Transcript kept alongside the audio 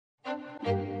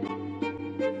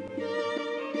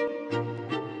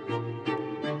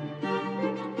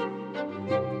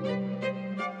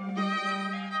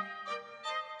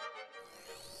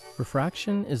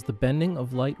Refraction is the bending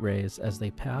of light rays as they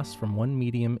pass from one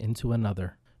medium into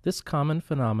another. This common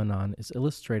phenomenon is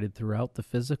illustrated throughout the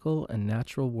physical and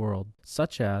natural world,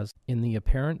 such as in the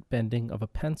apparent bending of a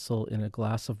pencil in a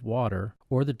glass of water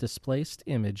or the displaced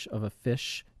image of a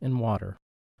fish in water.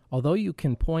 Although you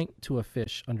can point to a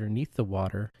fish underneath the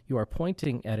water, you are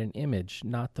pointing at an image,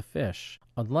 not the fish,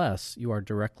 unless you are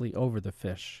directly over the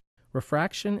fish.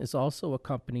 Refraction is also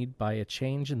accompanied by a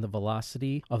change in the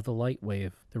velocity of the light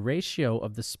wave. The ratio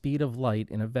of the speed of light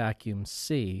in a vacuum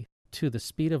c to the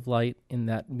speed of light in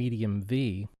that medium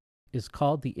v is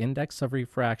called the index of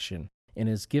refraction and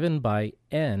is given by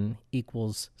n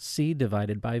equals c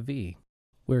divided by v,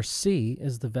 where c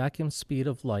is the vacuum speed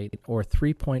of light, or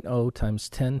 3.0 times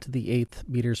 10 to the 8th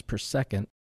meters per second.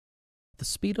 The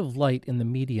speed of light in the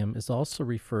medium is also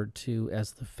referred to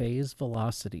as the phase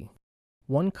velocity.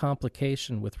 One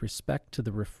complication with respect to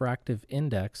the refractive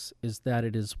index is that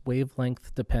it is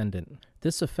wavelength dependent.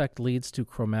 This effect leads to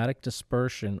chromatic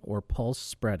dispersion or pulse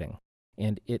spreading,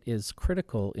 and it is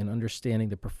critical in understanding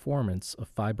the performance of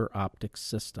fiber optic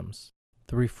systems.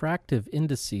 The refractive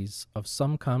indices of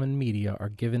some common media are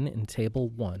given in Table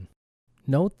 1.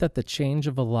 Note that the change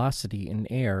of velocity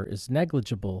in air is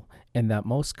negligible and that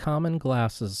most common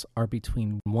glasses are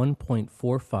between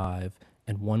 1.45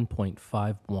 and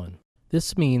 1.51.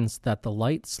 This means that the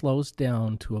light slows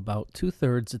down to about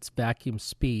 2/3 its vacuum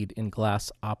speed in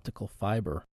glass optical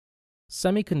fiber.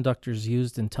 Semiconductors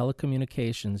used in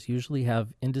telecommunications usually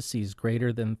have indices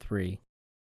greater than 3.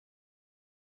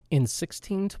 In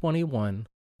 1621,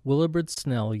 Wilbur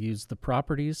Snell used the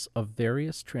properties of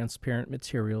various transparent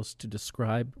materials to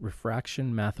describe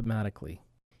refraction mathematically.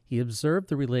 He observed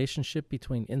the relationship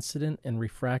between incident and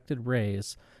refracted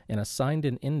rays and assigned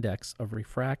an index of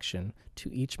refraction to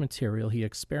each material he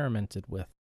experimented with.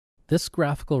 This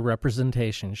graphical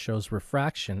representation shows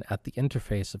refraction at the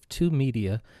interface of two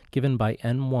media given by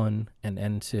N1 and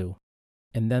N2,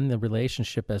 and then the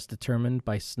relationship as determined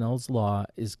by Snell's law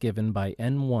is given by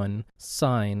N1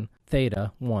 sine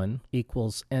theta 1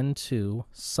 equals N2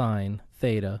 sine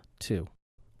theta 2,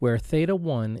 where theta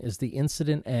 1 is the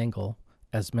incident angle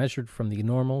as measured from the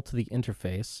normal to the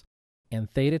interface, and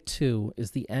theta 2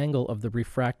 is the angle of the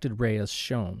refracted ray as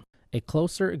shown. A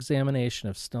closer examination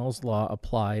of Snell's law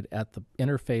applied at the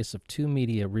interface of two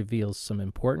media reveals some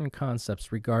important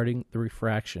concepts regarding the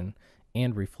refraction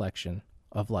and reflection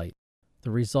of light.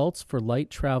 The results for light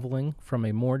traveling from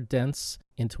a more dense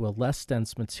into a less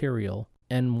dense material,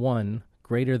 N1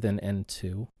 greater than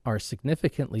N2, are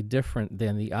significantly different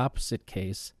than the opposite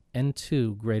case,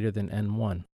 N2 greater than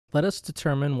N1. Let us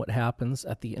determine what happens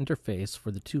at the interface for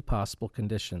the two possible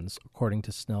conditions according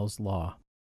to Snell's law.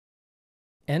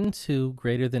 N2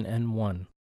 greater than N1.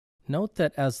 Note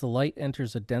that as the light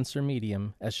enters a denser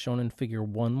medium, as shown in Figure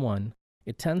 1.1,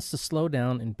 it tends to slow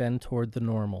down and bend toward the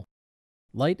normal.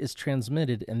 Light is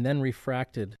transmitted and then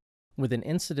refracted with an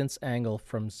incidence angle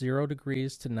from 0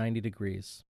 degrees to 90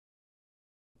 degrees.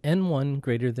 N1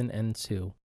 greater than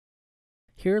N2.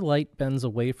 Here light bends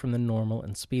away from the normal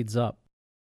and speeds up.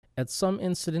 At some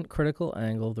incident critical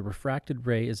angle, the refracted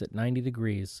ray is at 90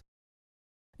 degrees,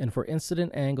 and for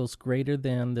incident angles greater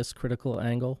than this critical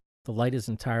angle, the light is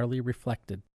entirely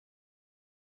reflected.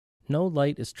 No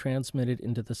light is transmitted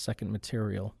into the second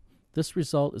material. This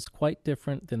result is quite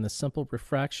different than the simple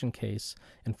refraction case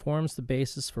and forms the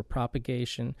basis for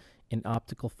propagation in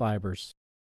optical fibers.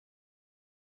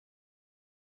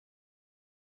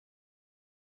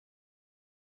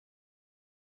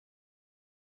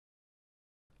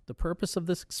 The purpose of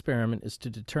this experiment is to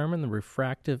determine the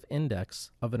refractive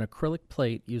index of an acrylic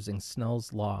plate using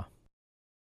Snell's law.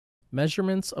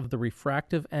 Measurements of the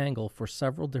refractive angle for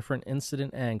several different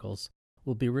incident angles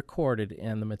will be recorded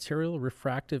and the material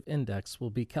refractive index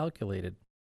will be calculated.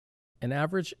 An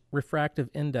average refractive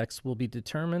index will be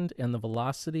determined and the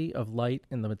velocity of light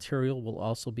in the material will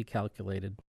also be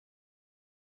calculated.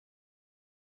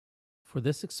 For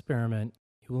this experiment,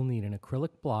 you will need an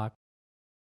acrylic block,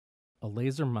 a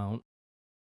laser mount,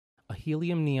 a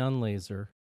helium neon laser,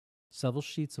 several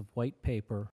sheets of white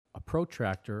paper, a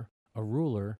protractor, a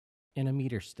ruler, and a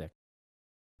meter stick.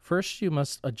 First, you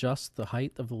must adjust the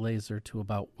height of the laser to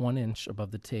about 1 inch above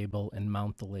the table and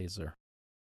mount the laser.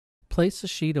 Place a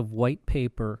sheet of white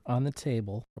paper on the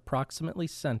table, approximately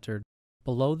centered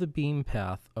below the beam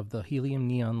path of the helium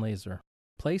neon laser.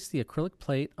 Place the acrylic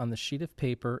plate on the sheet of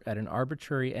paper at an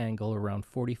arbitrary angle around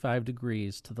 45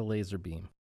 degrees to the laser beam,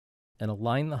 and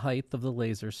align the height of the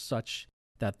laser such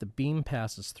that the beam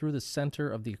passes through the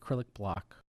center of the acrylic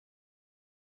block.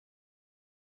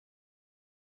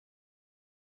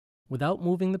 Without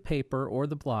moving the paper or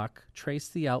the block, trace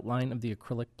the outline of the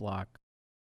acrylic block.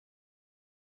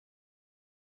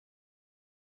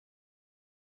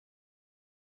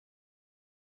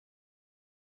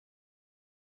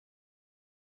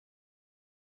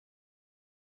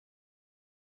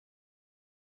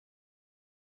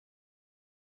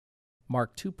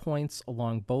 Mark 2 points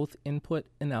along both input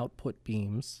and output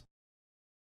beams.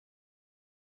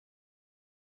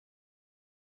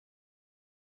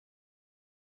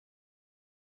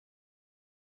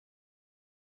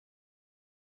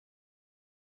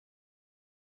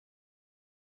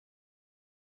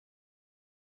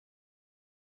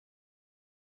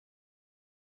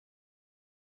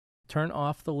 Turn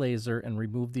off the laser and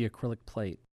remove the acrylic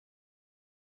plate.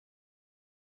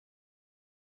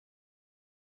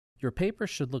 Your paper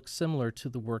should look similar to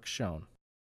the work shown.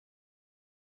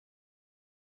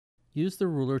 Use the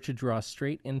ruler to draw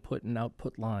straight input and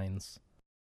output lines.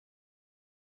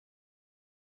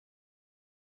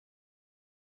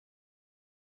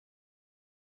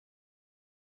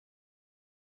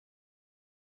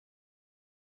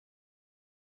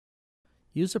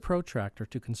 Use a protractor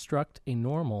to construct a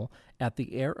normal at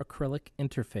the air acrylic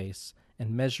interface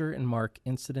and measure and mark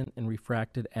incident and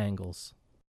refracted angles.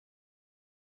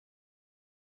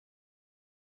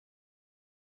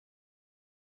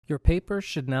 Your paper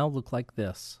should now look like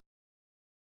this.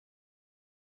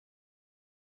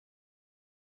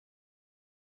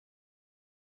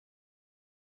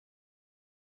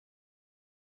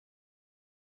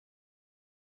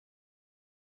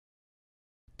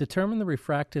 Determine the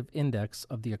refractive index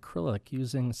of the acrylic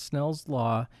using Snell's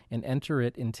law and enter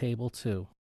it in Table 2.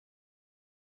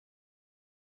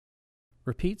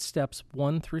 Repeat steps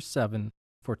 1 through 7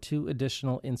 for 2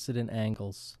 additional incident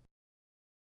angles.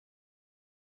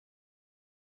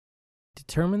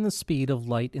 Determine the speed of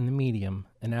light in the medium,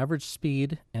 an average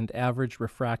speed and average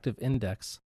refractive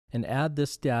index, and add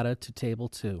this data to Table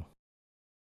 2.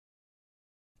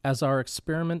 As our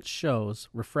experiment shows,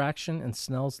 refraction and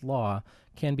Snell's law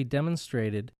can be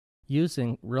demonstrated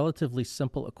using relatively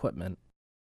simple equipment.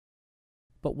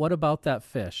 But what about that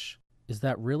fish? Is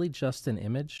that really just an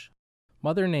image?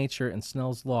 Mother Nature and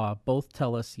Snell's law both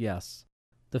tell us yes.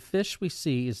 The fish we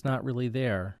see is not really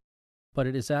there, but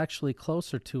it is actually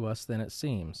closer to us than it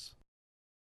seems.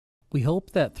 We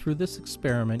hope that through this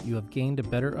experiment you have gained a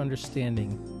better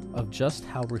understanding of just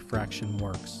how refraction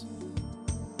works.